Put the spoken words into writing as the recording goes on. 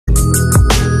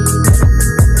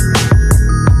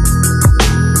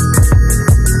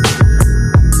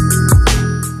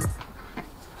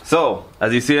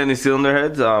as you see on these cylinder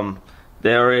heads,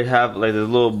 they already have like this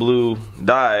little blue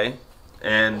dye,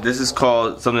 and this is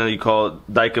called something that you call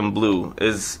Daikin Blue.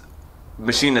 Is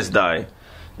machinist dye,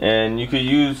 and you could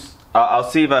use. I'll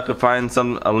see if I could find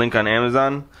a link on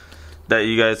Amazon that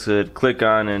you guys could click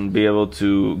on and be able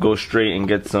to go straight and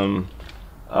get some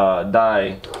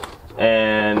dye.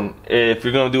 And if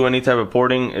you're gonna do any type of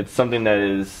porting, it's something that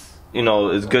is, you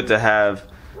know, is good to have,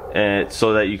 and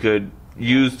so that you could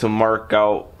use to mark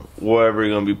out wherever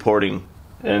you're gonna be porting.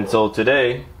 And so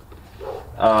today,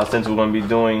 since we're gonna be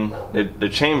doing the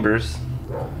chambers,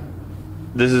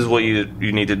 this is what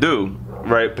you need to do,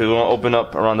 right? We're gonna open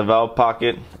up around the valve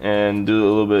pocket and do a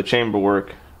little bit of chamber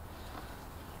work.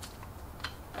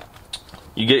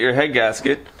 You get your head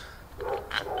gasket,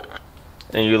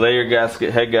 and you lay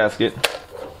your head gasket,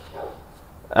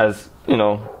 as you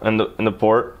know, in the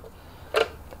port.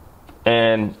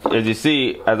 And as you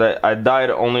see, as I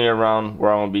dyed only around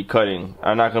where I'm gonna be cutting.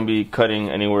 I'm not gonna be cutting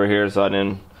anywhere here, so I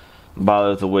didn't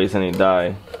bother to waste any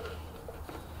dye.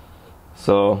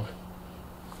 So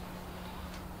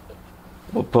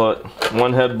we'll put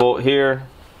one head bolt here,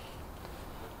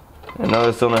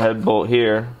 another cylinder head bolt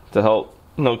here to help,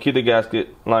 you know, keep the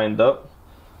gasket lined up.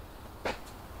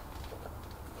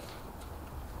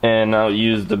 And I'll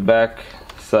use the back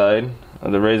side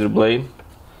of the razor blade.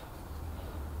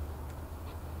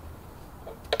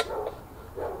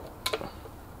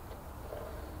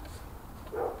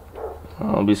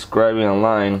 I'll be scribing a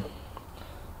line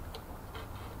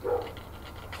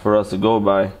for us to go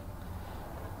by.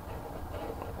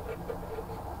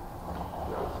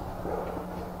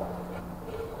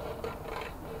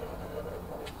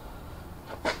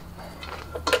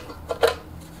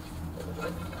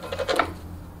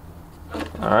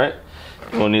 Alright,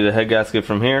 we'll need a head gasket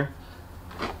from here.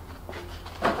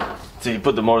 So you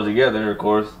put the motor together, of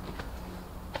course.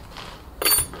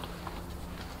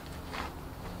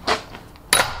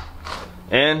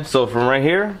 And so from right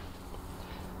here,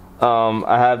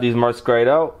 I have these marks scried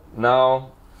out.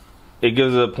 Now it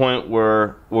gives it a point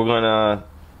where we're gonna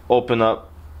open up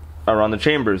around the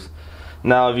chambers.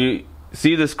 Now if you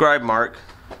see the scribe mark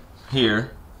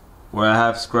here, where I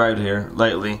have scribed here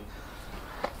lightly,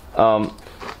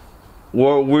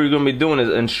 what we're gonna be doing is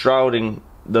enshrouding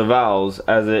the valves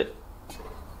as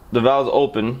the valves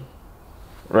open,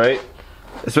 right?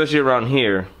 Especially around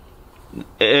here.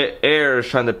 Air is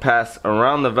trying to pass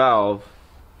around the valve,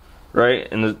 right,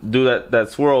 and do that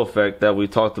swirl effect that we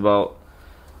talked about.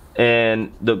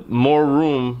 And the more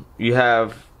room you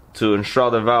have to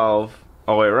enshroud the valve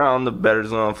all the way around, the better it's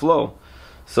going to flow.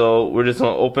 So we're just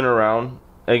going to open around.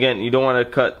 Again, you don't want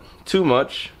to cut too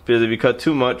much, because if you cut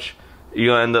too much,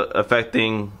 you're going to end up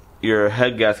affecting your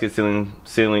head gasket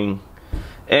sealing,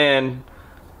 and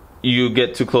you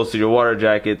get too close to your water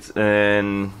jackets,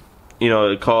 and you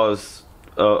know, it causes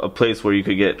a place where you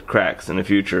could get cracks in the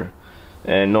future,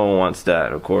 and no one wants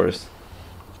that, of course.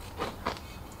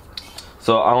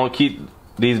 So I want to keep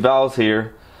these valves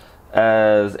here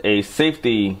as a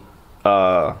safety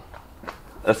net,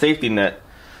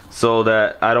 so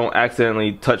that I don't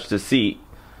accidentally touch the seat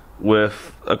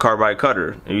with a carbide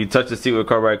cutter. If you touch the seat with a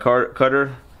carbide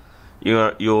cutter,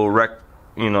 you'll wreck,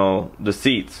 you know, the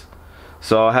seats.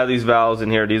 So I'll have these valves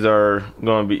in here. These are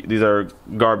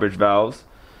garbage valves,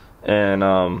 and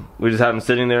we just have them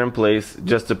sitting there in place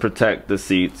just to protect the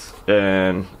seats.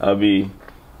 And I'll be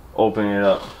opening it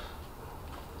up.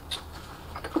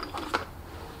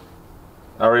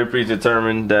 I already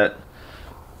predetermined that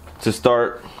to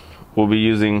start we'll be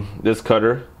using this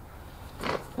cutter,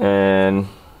 and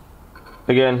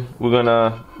again we're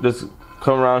gonna just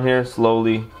come around here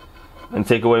slowly and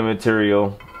take away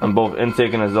material on both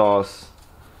intake and exhaust,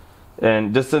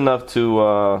 and just enough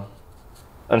to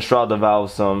unshroud the valve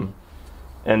some.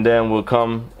 And then we'll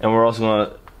come and we're also going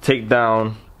to take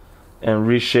down and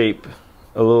reshape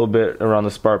a little bit around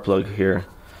the spark plug here.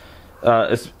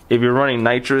 If you're running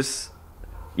nitrous,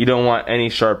 you don't want any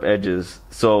sharp edges,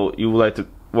 so you would like to,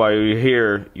 while you're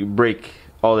here, you break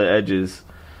all the edges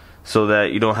so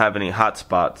that you don't have any hot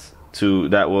spots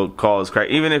that will cause crack.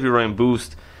 Even if you're running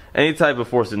boost, any type of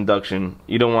forced induction,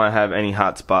 you don't want to have any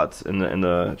hot spots in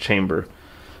the chamber.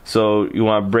 So you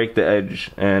want to break the edge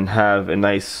and have a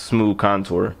nice smooth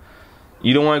contour.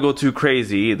 You don't want to go too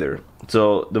crazy either.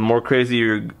 So the more crazy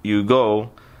you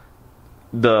go,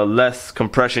 the less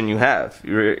compression you have.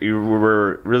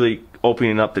 We're really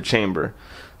opening up the chamber.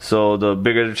 So the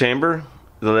bigger the chamber,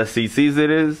 the less CCs it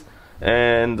is,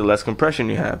 and the less compression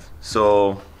you have.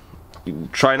 So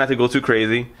try not to go too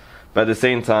crazy, but at the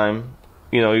same time,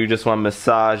 you know, you just want to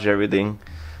massage everything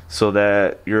so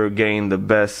that you're getting the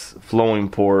best flowing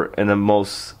port and the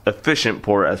most efficient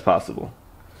port as possible.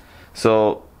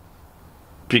 So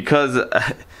because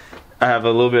I have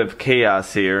a little bit of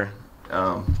chaos here,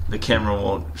 the camera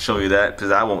won't show you that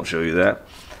because I won't show you that.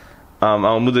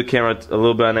 I'll move the camera a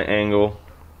little bit on an angle,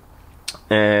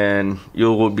 and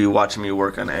you will be watching me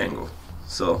work on an angle.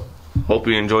 So hope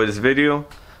you enjoy this video.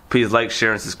 Please like,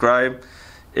 share, and subscribe.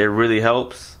 It really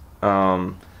helps,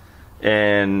 and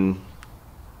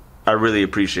I really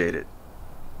appreciate it.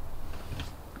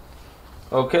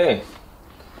 Okay,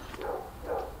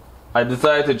 I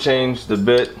decided to change the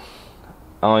bit.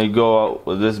 I only go out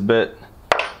with this bit,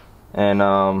 and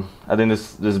I think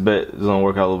this bit is gonna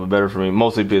work out a little bit better for me,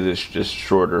 mostly because it's just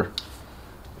shorter.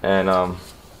 And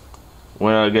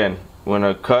when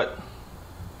I cut,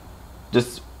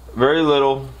 just very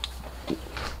little,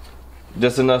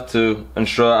 just enough to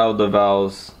unshrug out the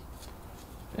valves,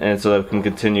 and so that I can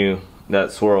continue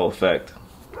that swirl effect.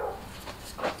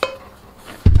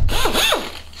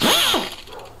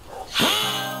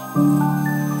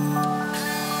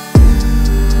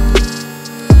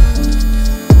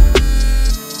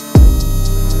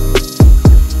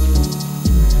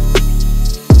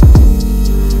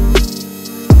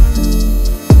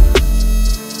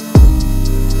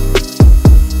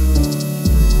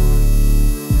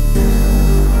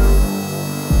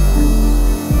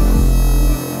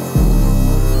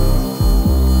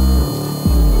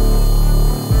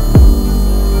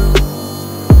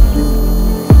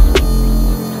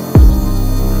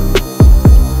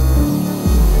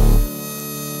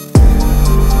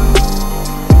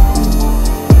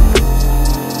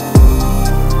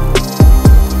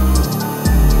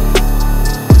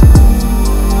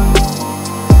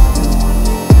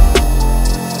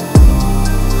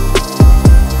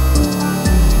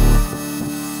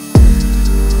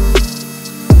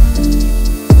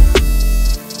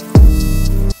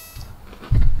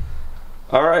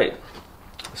 Alright,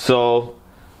 so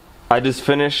I just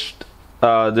finished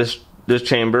this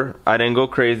chamber. I didn't go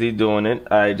crazy doing it.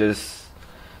 I just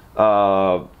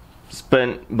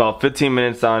spent about 15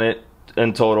 minutes on it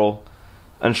in total,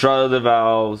 unshrouded the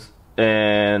valves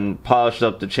and polished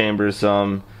up the chamber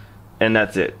some, and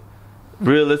that's it.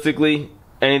 Realistically,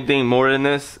 anything more than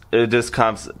this is just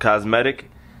cosmetic,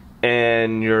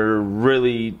 and you're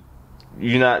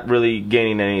not really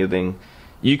gaining anything.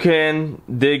 You can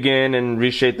dig in and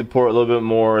reshape the port a little bit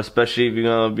more, especially if you're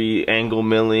going to be angle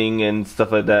milling and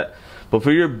stuff like that. But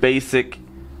for your basic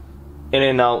in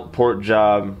and out port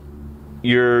job,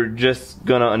 you're just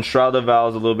going to unshroud the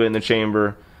valves a little bit in the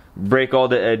chamber, break all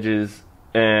the edges,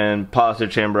 and polish the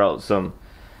chamber out some.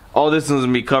 All this is going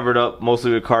to be covered up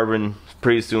mostly with carbon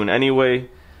pretty soon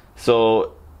anyway,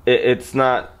 so it's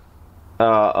not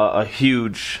a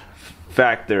huge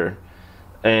factor.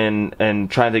 And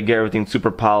trying to get everything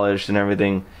super polished and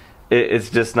everything,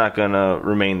 it's just not gonna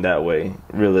remain that way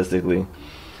realistically.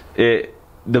 The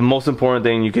most important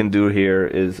thing you can do here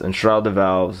is unshroud the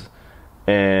valves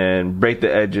and break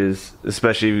the edges,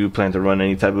 especially if you plan to run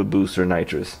any type of boost or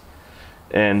nitrous,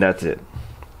 and that's it.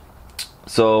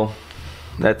 So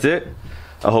that's it.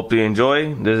 I hope you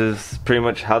enjoy. This is pretty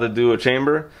much how to do a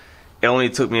chamber. It only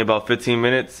took me about 15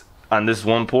 minutes on this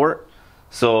one port.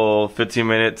 So 15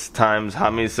 minutes times how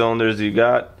many cylinders you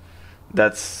got,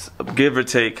 that's give or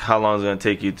take how long it's going to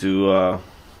take you to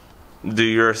do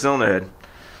your cylinder head.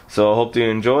 So I hope you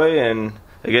enjoy, and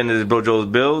again, this is Bro Joe's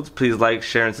Builds. Please like,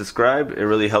 share, and subscribe. It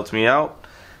really helps me out,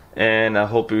 and I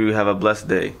hope you have a blessed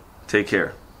day. Take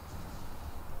care.